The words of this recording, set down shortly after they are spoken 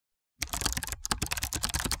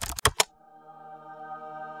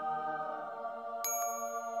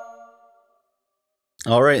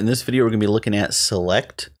All right, in this video, we're going to be looking at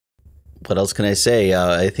select. What else can I say?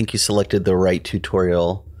 I think you selected the right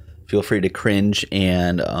tutorial. Feel free to cringe,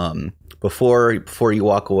 and before you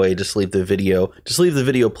walk away, just leave the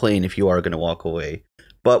video playing if you are going to walk away.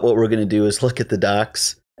 But what we're going to do is look at the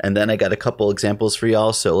docs, and then I got a couple examples for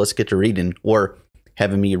y'all, so let's get to reading, or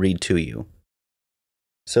having me read to you.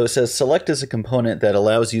 So it says, select is a component that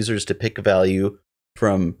allows users to pick a value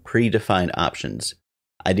from predefined options.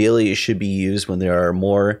 Ideally, it should be used when there are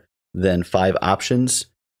more than 5 options.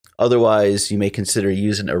 Otherwise, you may consider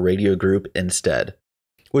using a radio group instead,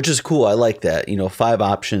 which is cool. I like that. 5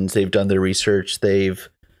 options. They've done their research. They've,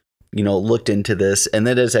 looked into this. And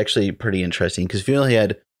that is actually pretty interesting, because if you only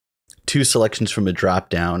had 2 selections from a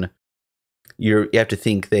drop down, you have to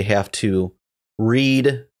think they have to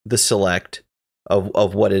read the select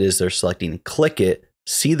of what it is they're selecting, click it,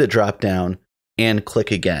 see the drop down, and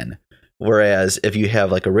click again. Whereas if you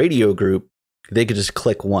have like a radio group, they could just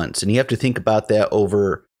click once. And you have to think about that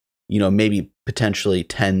over, maybe potentially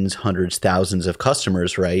tens, hundreds, thousands of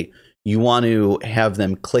customers, right? You want to have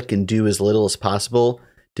them click and do as little as possible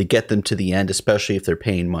to get them to the end, especially if they're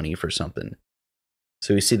paying money for something.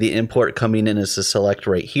 So we see the import coming in as a select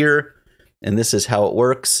right here. And this is how it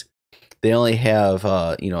works. They only have,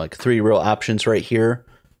 like 3 real options right here,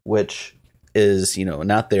 which is,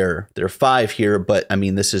 not their 5 here, but I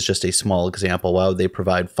mean, this is just a small example. Why would they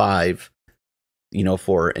provide 5,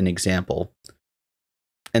 for an example?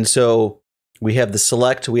 And so we have the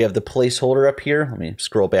select, we have the placeholder up here. Let me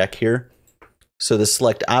scroll back here. So the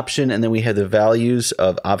select option, and then we have the values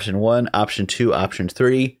of option 1, option 2, option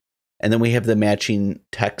 3, and then we have the matching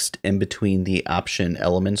text in between the option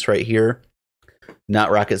elements right here.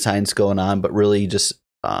 Not rocket science going on, but really just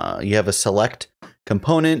you have a select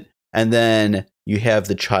component, and then you have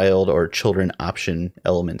the child or children option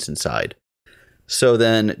elements inside. So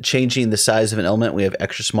then changing the size of an element, we have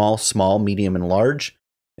extra small, small, medium, and large.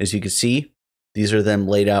 As you can see, these are then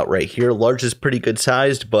laid out right here. Large is pretty good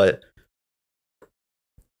sized, but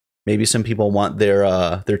maybe some people want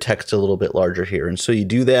their text a little bit larger here. And so you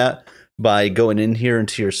do that by going in here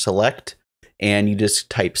into your select, and you just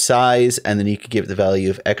type size, and then you could give the value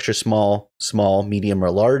of extra small, small, medium, or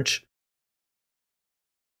large.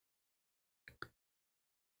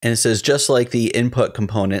 And it says, just like the input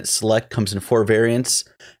component, select comes in 4 variants: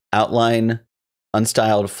 outline,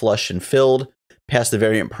 unstyled, flush, and filled. Pass the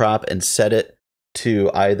variant prop and set it to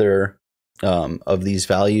either of these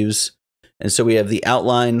values. And so we have the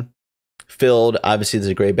outline, filled, obviously there's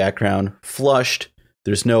a gray background, flushed,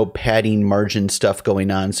 there's no padding margin stuff going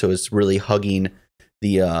on, so it's really hugging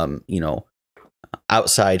the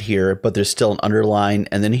outside here, but there's still an underline.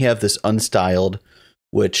 And then you have this unstyled,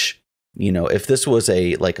 which, if this was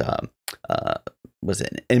a was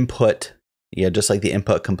it an input, just like the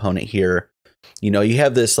input component here, you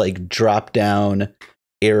have this like drop down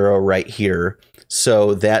arrow right here.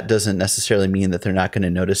 So that doesn't necessarily mean that they're not going to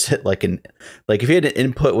notice it. Like if you had an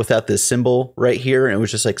input without this symbol right here, and it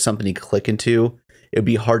was just like something you click into, it'd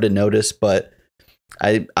be hard to notice. But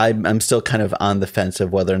I'm still kind of on the fence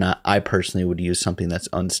of whether or not I personally would use something that's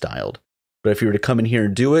unstyled. But if you were to come in here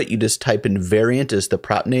and do it, you just type in variant as the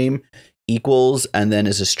prop name, equals, and then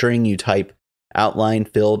as a string, you type outline,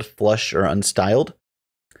 filled, flush, or unstyled.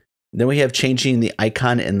 Then we have changing the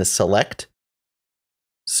icon in the select.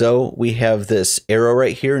 So we have this arrow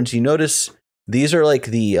right here. And so you notice these are like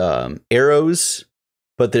the arrows,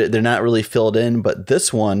 but they're not really filled in. But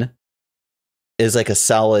this one is like a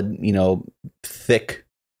solid, thick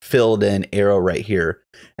filled in arrow right here.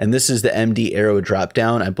 And this is the MD arrow drop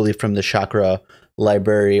down, I believe, from the Chakra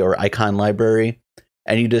library or icon library.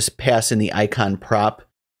 And you just pass in the icon prop,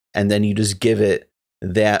 and then you just give it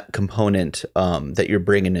that component that you're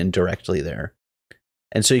bringing in directly there.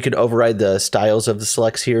 And so you can override the styles of the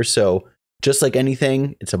selects here. So just like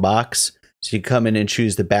anything, it's a box. So you come in and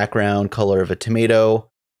choose the background color of a tomato.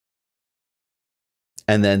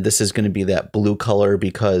 And then this is going to be that blue color,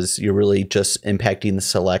 because you're really just impacting the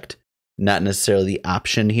select, not necessarily the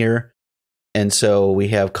option here. And so we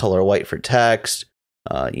have color white for text,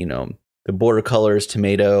 the border color is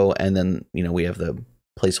tomato, and then, we have the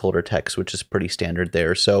placeholder text, which is pretty standard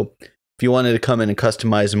there. So if you wanted to come in and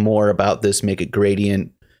customize more about this, make it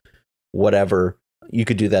gradient, whatever, you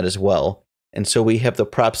could do that as well. And so we have the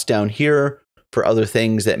props down here for other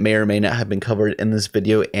things that may or may not have been covered in this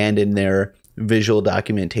video and in their visual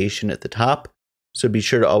documentation at the top. So be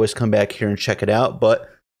sure to always come back here and check it out. But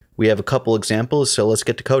we have a couple examples, so let's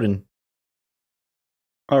get to coding.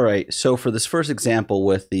 All right, so for this first example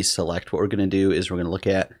with the select, what we're going to do is we're going to look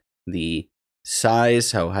at the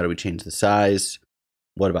size. How do we change the size?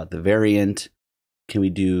 What about the variant? Can we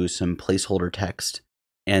do some placeholder text?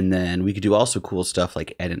 And then we could do also cool stuff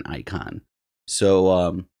like add an icon.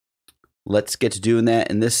 So let's get to doing that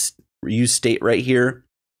in this use state right here.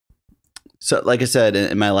 So like I said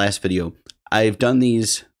in my last video, I've done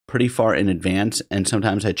these pretty far in advance, and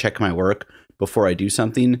sometimes I check my work before I do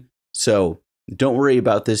something. So don't worry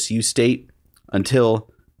about this use state until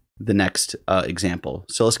the next example.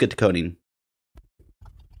 So let's get to coding.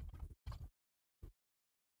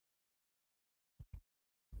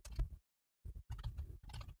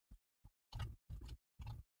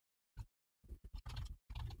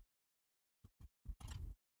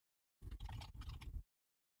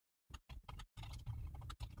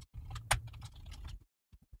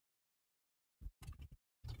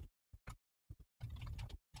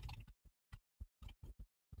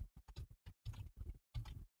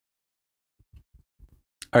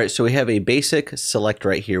 All right, so we have a basic select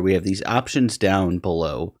right here. We have these options down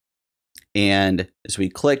below. And as we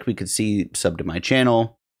click, we could see sub to my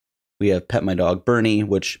channel. We have pet my dog Bernie,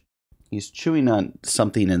 which he's chewing on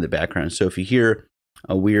something in the background. So if you hear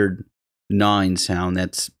a weird gnawing sound,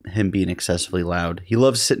 that's him being excessively loud. He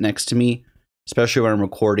loves to sit next to me, especially when I'm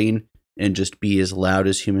recording, and just be as loud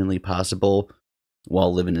as humanly possible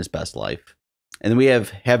while living his best life. And then we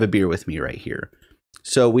have a beer with me right here.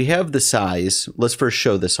 So we have the size. Let's first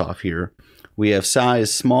show this off here. We have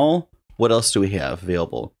size small. What else do we have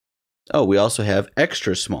available? Oh, we also have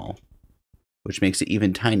extra small, which makes it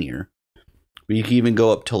even tinier. We can even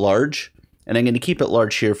go up to large, and I'm going to keep it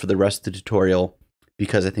large here for the rest of the tutorial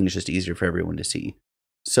because I think it's just easier for everyone to see.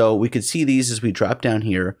 So we could see these as we drop down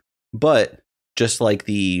here, but just like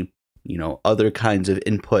the other kinds of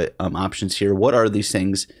input options here, what are these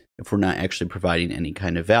things if we're not actually providing any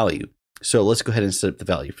kind of value? So let's go ahead and set up the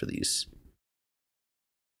value for these.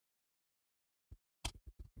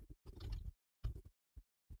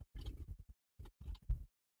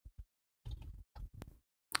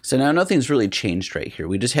 So now nothing's really changed right here.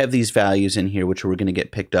 We just have these values in here, which we're going to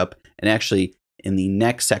get picked up. And actually, in the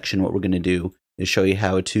next section, what we're going to do is show you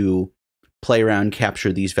how to play around,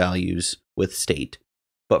 capture these values with state.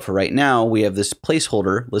 But for right now, we have this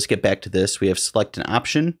placeholder. Let's get back to this. We have select an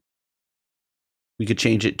option. We could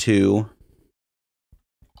change it to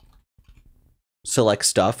select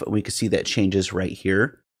stuff. We can see that changes right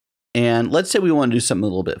here. And let's say we want to do something a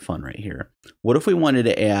little bit fun right here. What if we wanted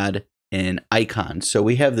to add an icon? So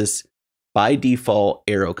we have this by default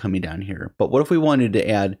arrow coming down here, but what if we wanted to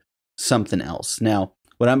add something else? Now,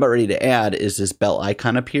 what I'm about ready to add is this bell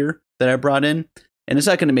icon up here that I brought in, and it's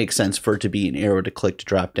not going to make sense for it to be an arrow to click to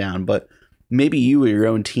drop down, but maybe you or your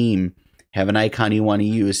own team have an icon you want to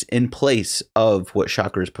use in place of what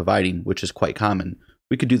Chakra is providing, which is quite common.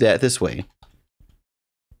 We could do that this way.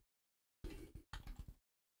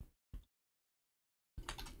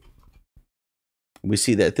 We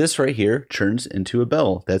see that this right here turns into a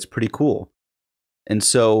bell. That's pretty cool. And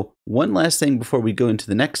so one last thing before we go into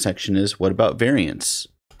the next section is, what about variants?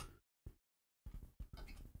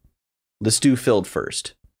 Let's do filled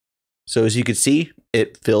first. So as you can see,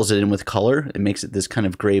 it fills it in with color. It makes it this kind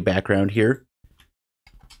of gray background here.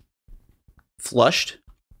 Flushed,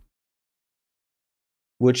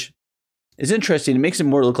 which is interesting. It makes it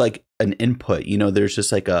more look like an input. There's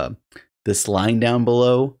just like this line down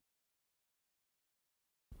below.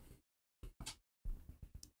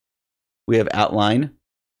 We have outline,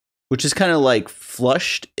 which is kind of like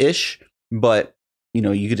flushed-ish, but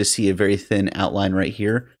you get to see a very thin outline right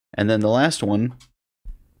here. And then the last one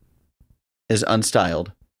is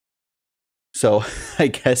unstyled. So I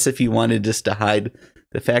guess if you wanted just to hide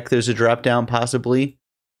the fact there's a drop down possibly,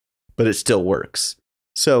 but it still works.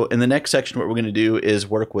 So in the next section, what we're going to do is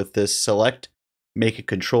work with this select, make it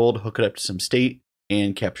controlled, hook it up to some state,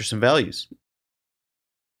 and capture some values.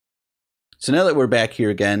 So now that we're back here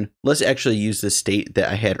again, let's actually use the state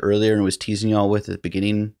that I had earlier and was teasing y'all with at the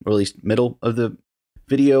beginning, or at least middle of the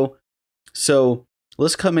video. So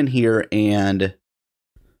let's come in here and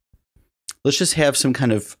let's just have some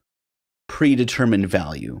kind of predetermined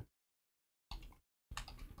value.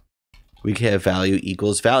 We can have value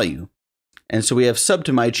equals value. And so we have sub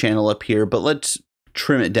to my channel up here, but let's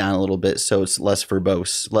trim it down a little bit so it's less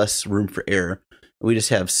verbose, less room for error. We just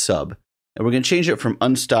have sub. And we're going to change it from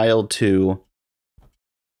unstyled to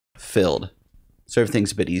filled. So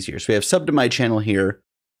everything's a bit easier. So we have sub to my channel here.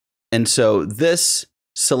 And so this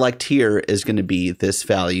select here is going to be this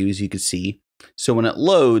value, as you can see. So when it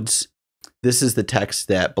loads, this is the text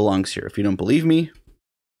that belongs here. If you don't believe me,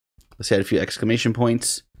 let's add a few exclamation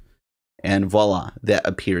points. And voila, that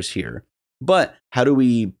appears here. But how do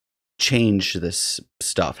we change this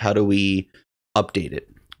stuff? How do we update it?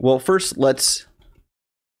 Well, first, let's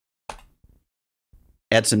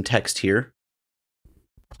add some text here.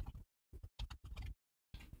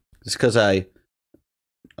 Just because I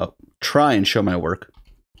try and show my work.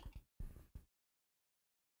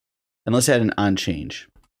 And let's add an on change.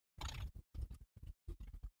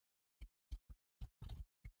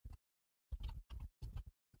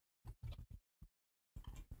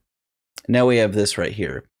 Now we have this right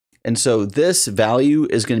here. And so this value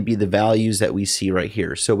is going to be the values that we see right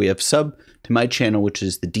here. So we have sub to my channel, which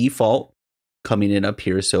is the default coming in up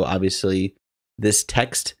here. So obviously this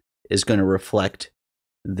text is going to reflect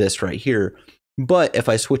this right here. But if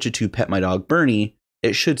I switch it to pet my dog Bernie,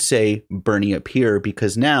 it should say Bernie up here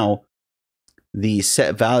because now the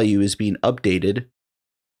set value is being updated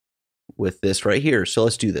with this right here. So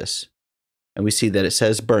let's do this. And we see that it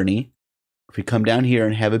says Bernie. If we come down here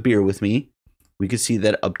and have a beer with me, we can see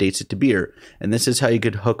that it updates it to beer. And this is how you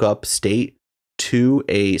could hook up state to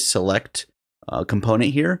a select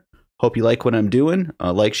component here. Hope you like what I'm doing.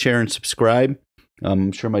 Like, share, and subscribe.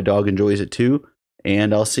 I'm sure my dog enjoys it too.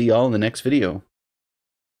 And I'll see y'all in the next video.